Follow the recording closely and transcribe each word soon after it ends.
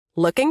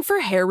Looking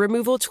for hair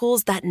removal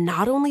tools that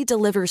not only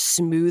deliver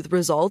smooth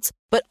results,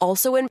 but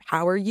also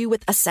empower you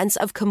with a sense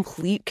of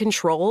complete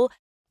control?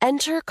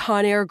 Enter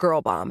Conair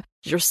Girl Bomb,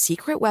 your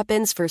secret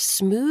weapons for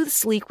smooth,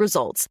 sleek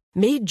results,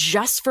 made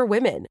just for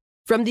women.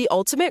 From the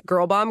ultimate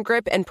Girl Bomb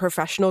grip and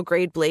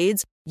professional-grade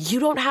blades, you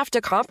don't have to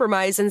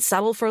compromise and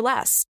settle for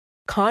less.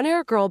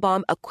 Conair Girl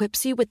Bomb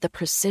equips you with the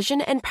precision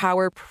and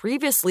power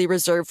previously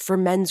reserved for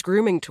men's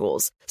grooming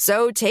tools.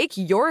 So take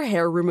your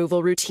hair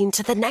removal routine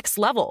to the next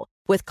level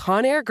with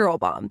Conair Girl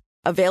Bomb.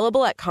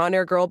 Available at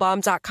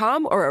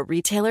ConairGirlBomb.com or a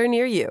retailer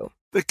near you.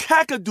 The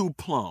Kakadu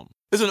plum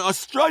is an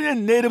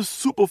Australian native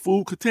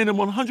superfood containing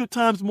 100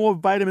 times more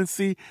vitamin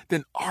C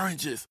than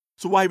oranges.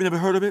 So why have you never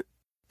heard of it?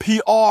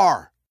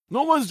 PR.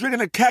 No one's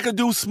drinking a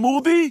Kakadu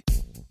smoothie?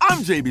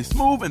 I'm JB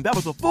Smoove, and that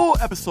was a full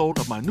episode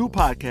of my new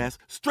podcast,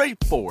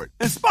 Straightforward,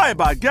 inspired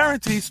by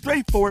guaranteed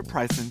straightforward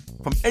pricing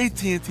from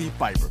AT&T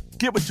Fiber.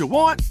 Get what you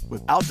want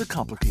without the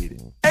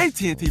complicated.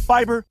 AT&T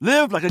Fiber,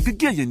 live like a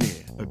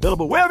gigillionaire.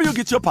 Available wherever you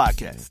get your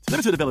podcasts.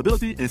 Limited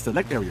availability in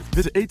select areas.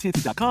 Visit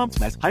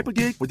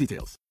AT&T.com/hypergig for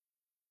details.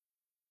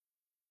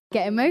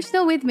 Get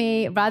emotional with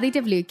me, Radhi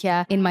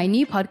Devlukia, in my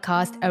new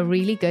podcast, A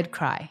Really Good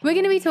Cry. We're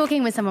going to be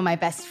talking with some of my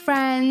best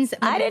friends.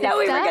 I didn't know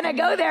we were going to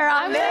go there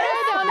on this.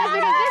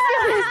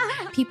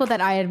 People that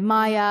I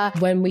admire.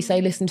 When we say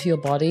listen to your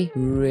body,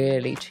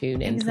 really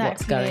tune into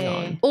what's going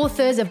on.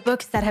 Authors of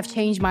books that have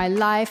changed my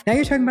life. Now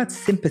you're talking about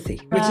sympathy,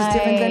 which is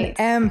different than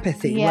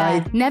empathy,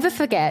 right? Never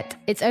forget,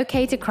 it's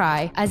okay to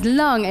cry as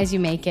long as you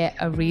make it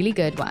a really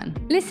good one.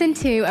 Listen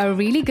to A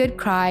Really Good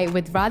Cry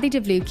with Radhi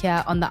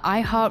Devlukia on the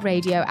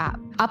iHeartRadio app,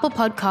 Apple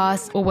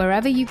Podcasts, or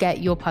wherever you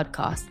get your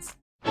podcasts.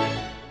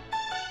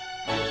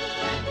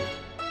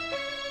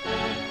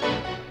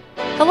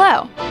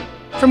 Hello.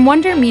 From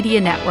Wonder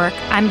Media Network,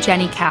 I'm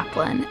Jenny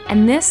Kaplan,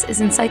 and this is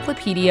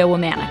Encyclopedia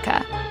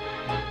Womanica.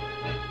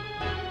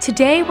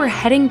 Today, we're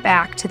heading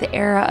back to the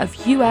era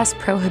of U.S.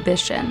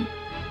 prohibition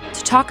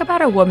to talk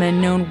about a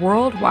woman known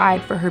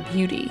worldwide for her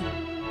beauty,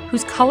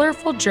 whose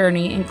colorful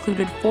journey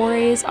included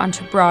forays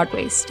onto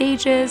Broadway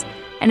stages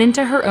and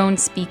into her own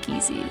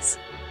speakeasies.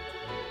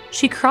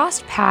 She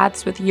crossed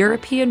paths with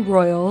European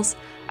royals,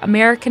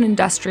 American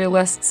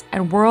industrialists,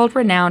 and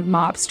world-renowned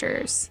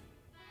mobsters.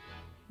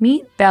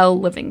 Meet Belle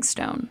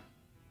Livingstone.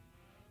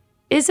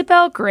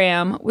 Isabel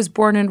Graham was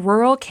born in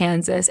rural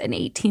Kansas in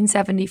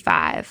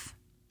 1875.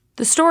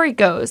 The story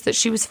goes that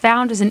she was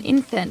found as an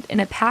infant in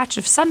a patch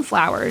of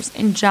sunflowers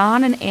in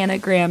John and Anna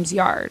Graham's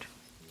yard.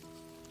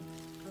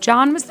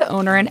 John was the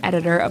owner and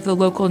editor of the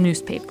local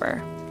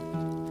newspaper.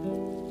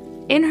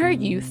 In her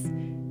youth,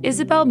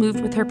 Isabel moved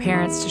with her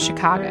parents to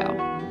Chicago.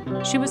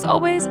 She was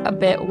always a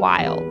bit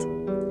wild.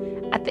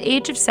 At the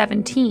age of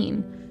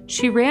 17,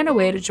 she ran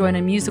away to join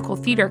a musical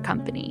theater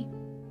company.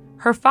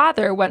 Her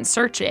father went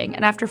searching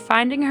and after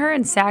finding her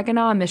in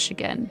Saginaw,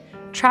 Michigan,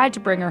 tried to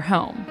bring her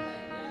home.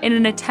 In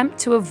an attempt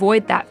to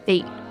avoid that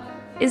fate,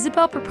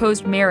 Isabel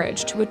proposed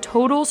marriage to a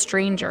total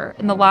stranger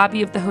in the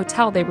lobby of the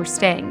hotel they were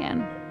staying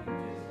in.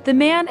 The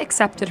man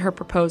accepted her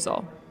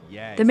proposal.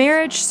 Yes. The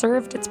marriage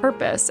served its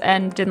purpose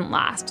and didn't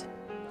last.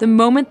 The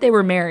moment they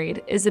were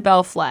married,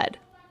 Isabel fled.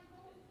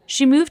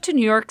 She moved to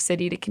New York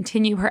City to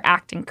continue her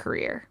acting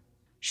career.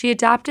 She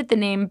adopted the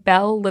name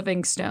Belle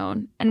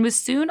Livingstone and was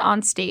soon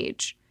on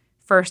stage,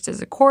 first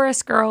as a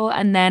chorus girl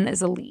and then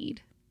as a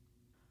lead.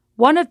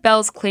 One of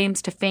Belle's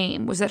claims to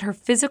fame was that her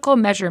physical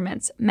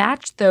measurements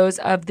matched those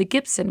of the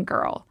Gibson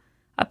Girl,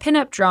 a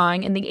pinup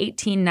drawing in the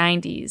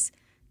 1890s,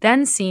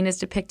 then seen as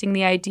depicting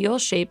the ideal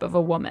shape of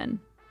a woman.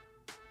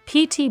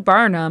 P.T.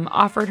 Barnum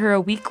offered her a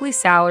weekly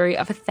salary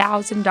of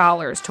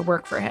 $1,000 to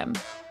work for him.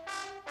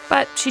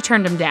 But she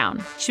turned him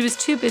down. She was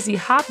too busy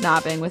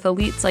hobnobbing with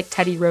elites like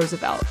Teddy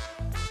Roosevelt.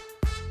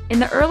 In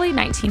the early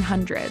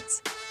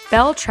 1900s,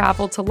 Belle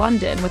traveled to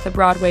London with a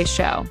Broadway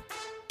show.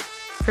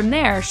 From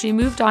there, she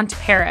moved on to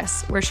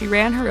Paris, where she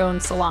ran her own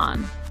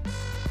salon.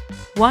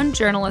 One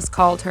journalist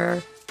called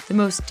her the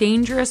most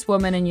dangerous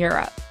woman in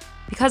Europe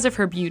because of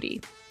her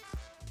beauty.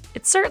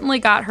 It certainly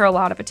got her a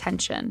lot of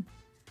attention.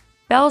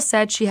 Belle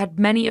said she had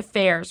many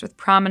affairs with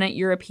prominent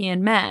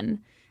European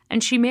men,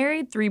 and she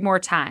married 3 more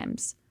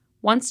times,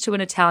 once to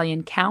an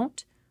Italian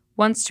count,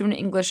 once to an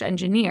English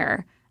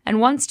engineer,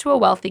 and once to a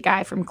wealthy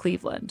guy from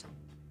Cleveland.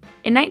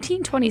 In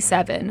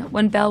 1927,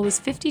 when Belle was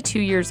 52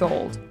 years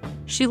old,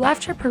 she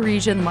left her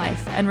Parisian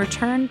life and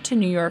returned to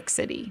New York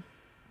City.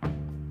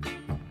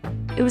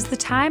 It was the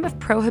time of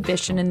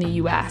prohibition in the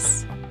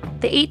U.S.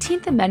 The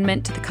 18th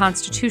Amendment to the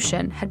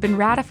Constitution had been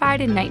ratified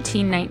in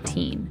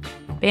 1919,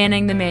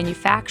 banning the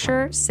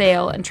manufacture,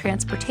 sale, and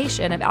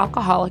transportation of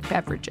alcoholic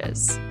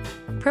beverages.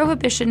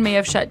 Prohibition may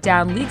have shut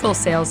down legal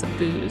sales of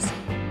booze,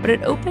 but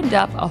it opened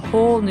up a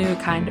whole new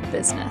kind of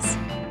business,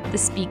 the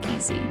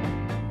speakeasy.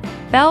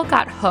 Belle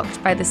got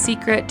hooked by the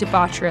secret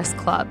debaucherous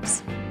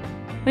clubs.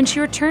 When she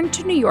returned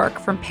to New York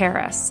from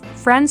Paris,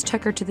 friends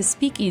took her to the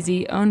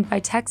speakeasy owned by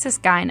Texas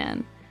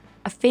Guinan,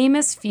 a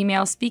famous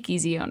female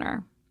speakeasy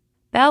owner.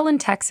 Belle and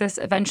Texas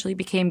eventually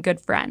became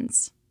good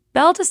friends.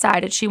 Belle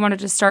decided she wanted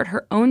to start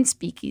her own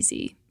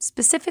speakeasy,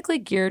 specifically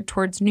geared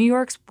towards New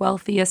York's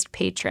wealthiest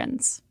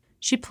patrons.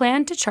 She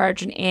planned to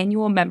charge an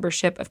annual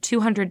membership of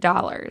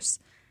 $200,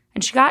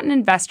 and she got an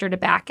investor to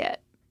back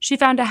it. She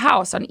found a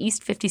house on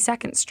East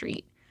 52nd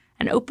Street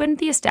and opened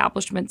the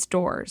establishment's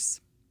doors.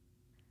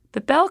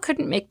 But Belle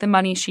couldn't make the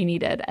money she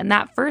needed, and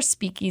that first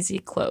speakeasy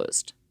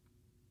closed.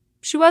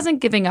 She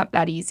wasn't giving up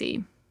that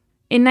easy.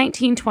 In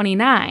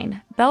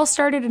 1929, Belle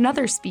started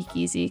another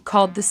speakeasy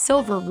called the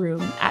Silver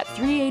Room at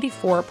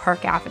 384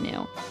 Park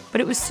Avenue, but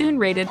it was soon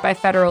raided by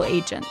federal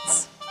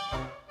agents.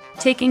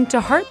 Taking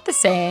to heart the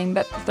saying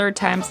that the third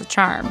time's the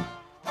charm,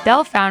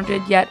 Belle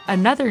founded yet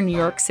another New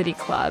York City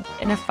club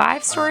in a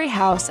 5-story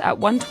house at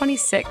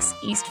 126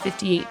 East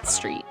 58th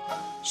Street.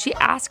 She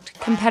asked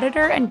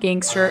competitor and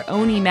gangster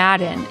Owney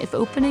Madden if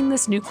opening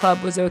this new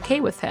club was okay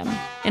with him.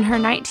 In her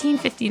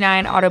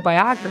 1959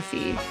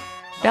 autobiography,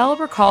 Belle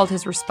recalled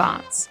his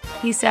response.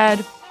 He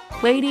said,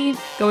 "Lady,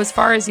 go as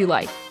far as you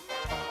like."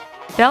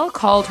 Belle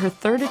called her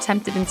third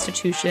attempted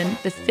institution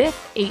the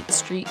 5th 8th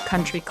Street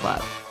Country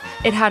Club.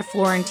 It had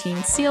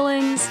Florentine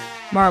ceilings,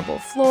 marble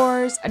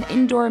floors, an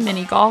indoor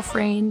mini golf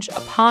range, a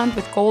pond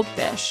with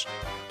goldfish,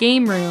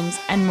 game rooms,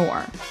 and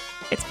more.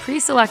 Its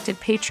pre-selected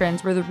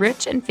patrons were the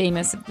rich and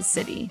famous of the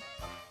city.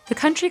 The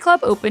country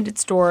club opened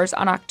its doors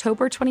on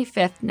October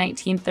 25,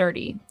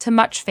 1930, to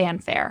much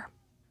fanfare.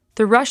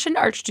 The Russian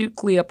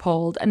Archduke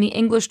Leopold and the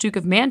English Duke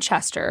of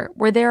Manchester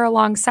were there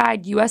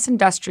alongside U.S.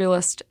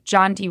 industrialist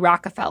John D.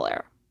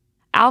 Rockefeller.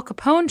 Al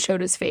Capone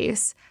showed his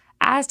face,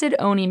 as did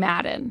Owney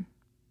Madden.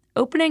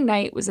 Opening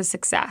night was a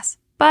success,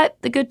 but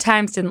the good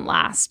times didn't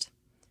last.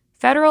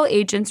 Federal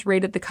agents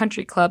raided the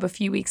country club a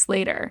few weeks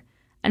later,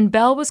 and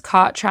Belle was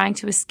caught trying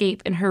to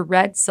escape in her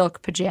red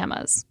silk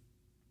pajamas.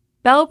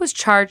 Belle was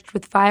charged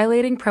with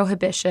violating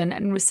prohibition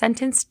and was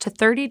sentenced to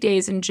 30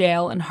 days in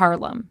jail in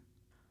Harlem.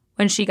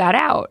 When she got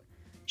out,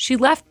 she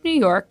left New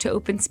York to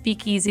open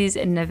speakeasies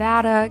in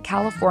Nevada,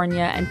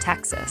 California, and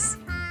Texas.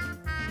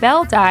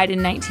 Belle died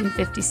in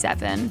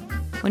 1957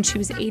 when she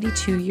was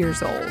 82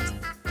 years old.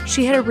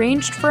 She had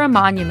arranged for a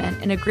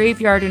monument in a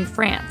graveyard in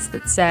France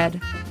that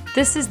said,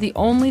 "This is the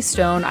only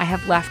stone I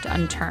have left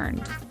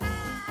unturned."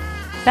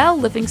 Belle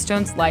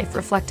Livingstone's life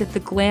reflected the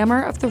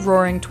glamour of the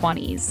Roaring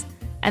 '20s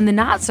and the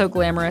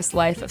not-so-glamorous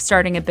life of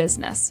starting a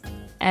business,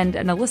 and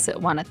an illicit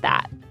one at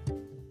that.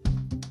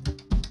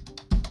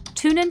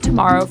 Tune in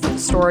tomorrow for the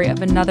story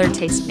of another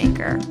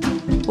tastemaker.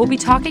 We'll be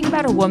talking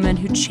about a woman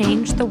who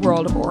changed the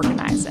world of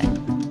organizing.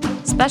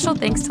 Special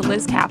thanks to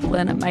Liz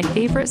Kaplan, my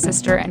favorite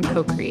sister and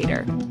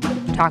co-creator.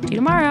 Talk to you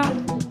tomorrow.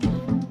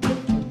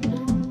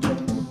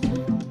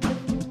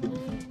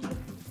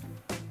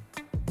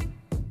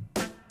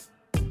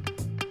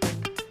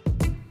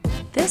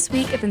 This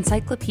week of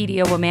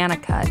Encyclopedia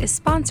Womanica is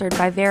sponsored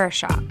by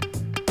Verishop,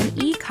 an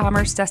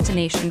e-commerce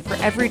destination for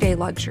everyday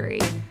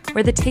luxury,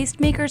 where the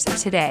tastemakers of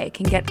today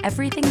can get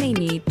everything they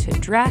need to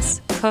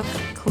dress, cook,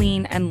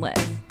 clean, and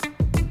live.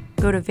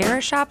 Go to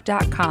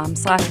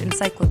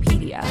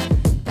verishop.com/encyclopedia.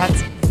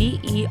 That's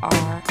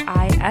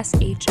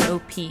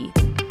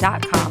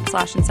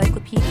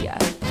verishop.com/encyclopedia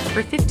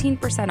for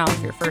 15%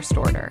 off your first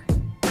order.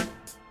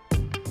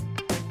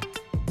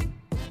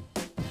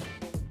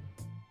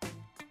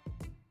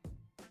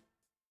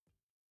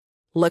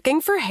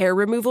 Looking for hair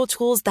removal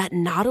tools that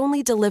not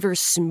only deliver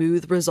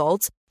smooth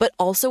results, but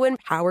also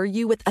empower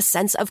you with a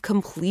sense of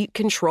complete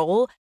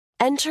control?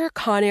 Enter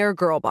Conair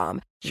Girl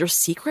Bomb, your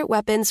secret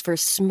weapons for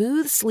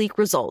smooth, sleek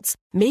results,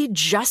 made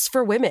just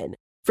for women.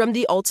 From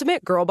the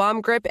ultimate Girl Bomb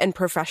grip and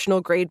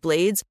professional-grade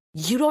blades,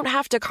 you don't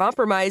have to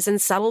compromise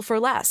and settle for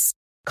less.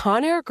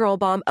 Conair Girl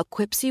Bomb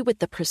equips you with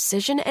the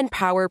precision and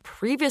power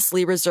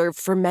previously reserved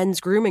for men's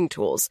grooming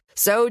tools.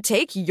 So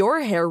take your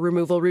hair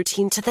removal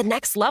routine to the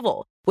next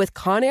level with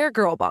Conair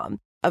Girl Bomb.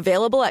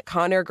 Available at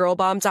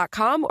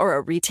ConairGirlBomb.com or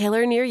a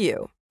retailer near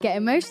you. Get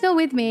emotional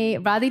with me,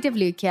 Radhi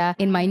Devlukia,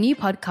 in my new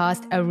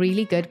podcast, A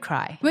Really Good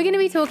Cry. We're going to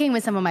be talking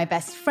with some of my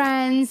best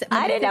friends.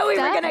 I didn't know we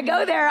were going to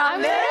go there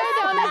on this.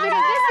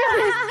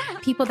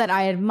 People that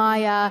I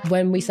admire.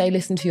 When we say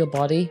listen to your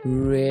body,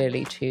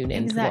 really tune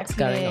into what's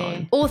going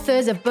on.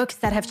 Authors of books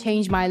that have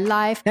changed my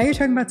life. Now you're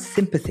talking about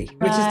sympathy,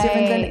 which is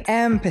different than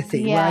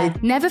empathy,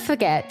 right? Never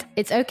forget,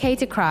 it's okay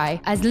to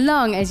cry as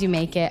long as you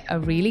make it a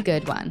really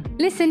good one.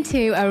 Listen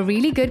to A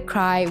Really Good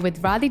Cry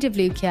with Radhi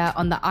Devlukia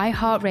on the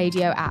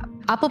iHeartRadio app,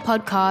 Apple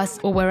Podcasts,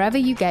 or wherever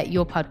you get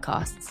your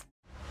podcasts.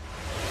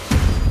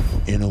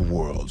 In a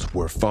world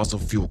where fossil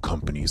fuel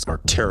companies are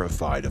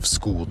terrified of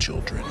school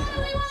children,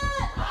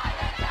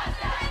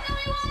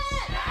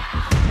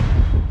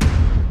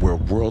 where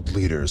world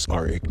leaders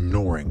are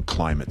ignoring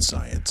climate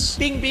science,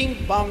 bing, bing,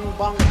 bong,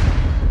 bong,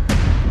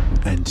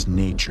 and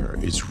nature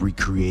is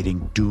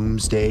recreating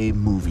doomsday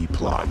movie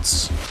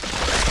plots,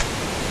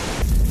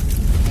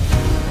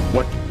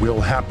 what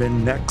will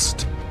happen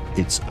next?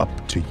 It's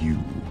up to you.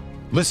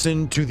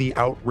 Listen to the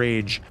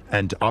Outrage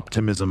and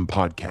Optimism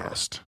podcast.